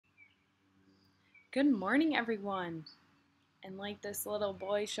Good morning, everyone. And like this little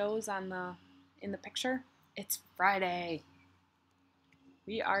boy shows in the picture, it's Friday.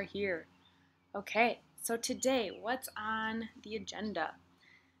 We are here. Okay, so today, what's on the agenda?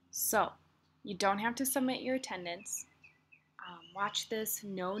 So, you don't have to submit your attendance. Watch this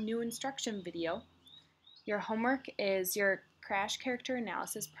no new instruction video. Your homework is your crash character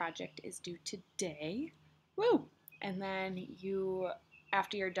analysis project is due today. Woo! And then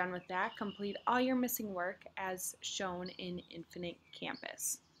after you're done with that, complete all your missing work as shown in Infinite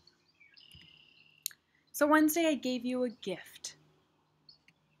Campus. So Wednesday I gave you a gift.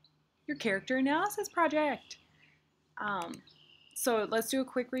 Your character analysis project. So let's do a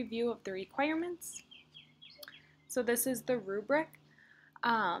quick review of the requirements. So this is the rubric,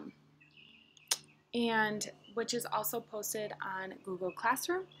 and which is also posted on Google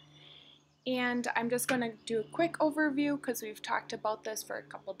Classroom. And I'm just going to do a quick overview because we've talked about this for a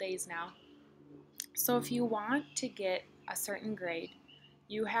couple days now. So if you want to get a certain grade,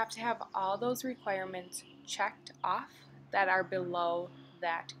 you have to have all those requirements checked off that are below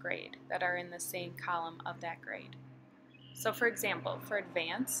that grade, that are in the same column of that grade. So for example, for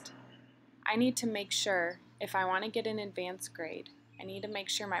advanced, I need to make sure, if I want to get an advanced grade, I need to make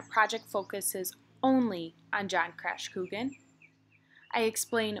sure my project focuses only on John Crash Coogan. I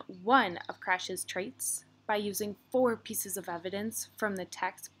explain one of Crash's traits by using 4 pieces of evidence from the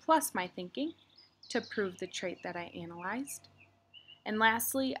text plus my thinking to prove the trait that I analyzed. And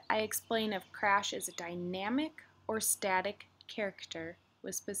lastly, I explain if Crash is a dynamic or static character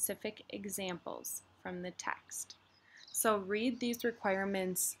with specific examples from the text. So read these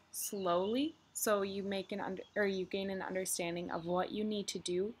requirements slowly so you gain an understanding of what you need to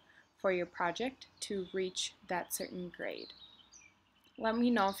do for your project to reach that certain grade. Let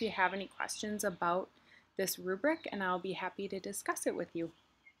me know if you have any questions about this rubric and I'll be happy to discuss it with you.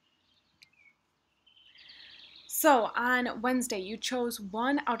 So on Wednesday, you chose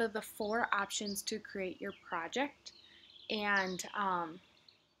one out of the 4 options to create your project, and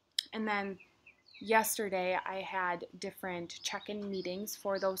then yesterday I had different check-in meetings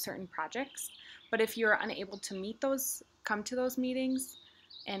for those certain projects. But if you're unable to come to those meetings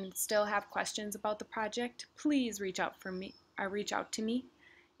and still have questions about the project, please reach out to me,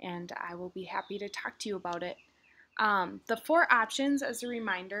 and I will be happy to talk to you about it. The 4 options, as a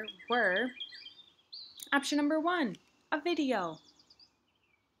reminder, were option number 1, a video.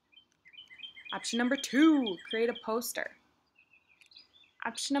 Option number 2, create a poster.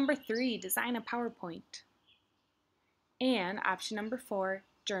 Option number 3, design a PowerPoint. And option number 4,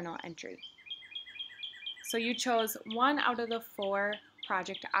 journal entry. So you chose one out of the 4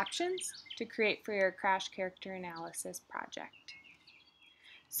 project options to create for your Crash Character Analysis project.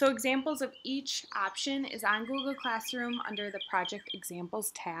 So examples of each option is on Google Classroom under the Project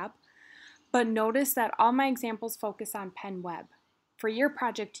Examples tab. But notice that all my examples focus on Penn Web. For your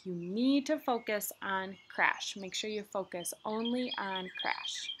project, you need to focus on Crash. Make sure you focus only on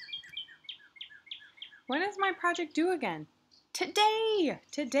Crash. When is my project due again? Today!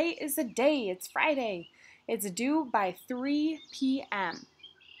 Today is the day. It's Friday. It's due by 3 p.m.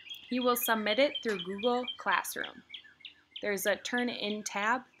 You will submit it through Google Classroom. There's a Turn In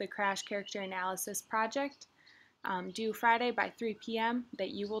tab, the Crash Character Analysis project, due Friday by 3 p.m.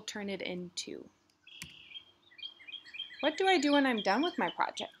 that you will turn it into. What do I do when I'm done with my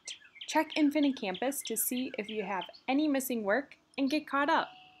project? Check Infinite Campus to see if you have any missing work and get caught up.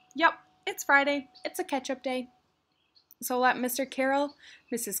 Yep, it's Friday. It's a catch-up day. So let Mr. Carroll,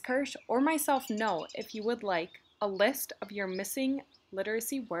 Mrs. Kirsch, or myself know if you would like a list of your missing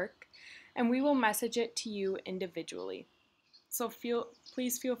literacy work, and we will message it to you individually. So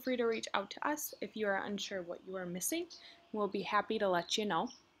please feel free to reach out to us if you are unsure what you are missing. We'll be happy to let you know.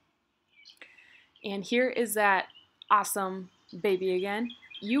 And here is that awesome baby again.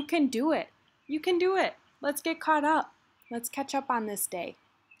 You can do it. You can do it. Let's get caught up. Let's catch up on this day.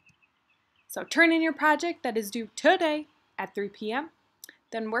 So turn in your project that is due today at 3 p.m.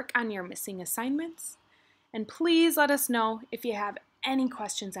 Then work on your missing assignments. And please let us know if you have any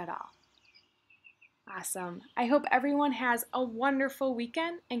questions at all. Awesome. I hope everyone has a wonderful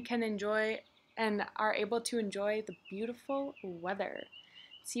weekend and are able to enjoy the beautiful weather.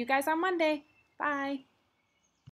 See you guys on Monday. Bye.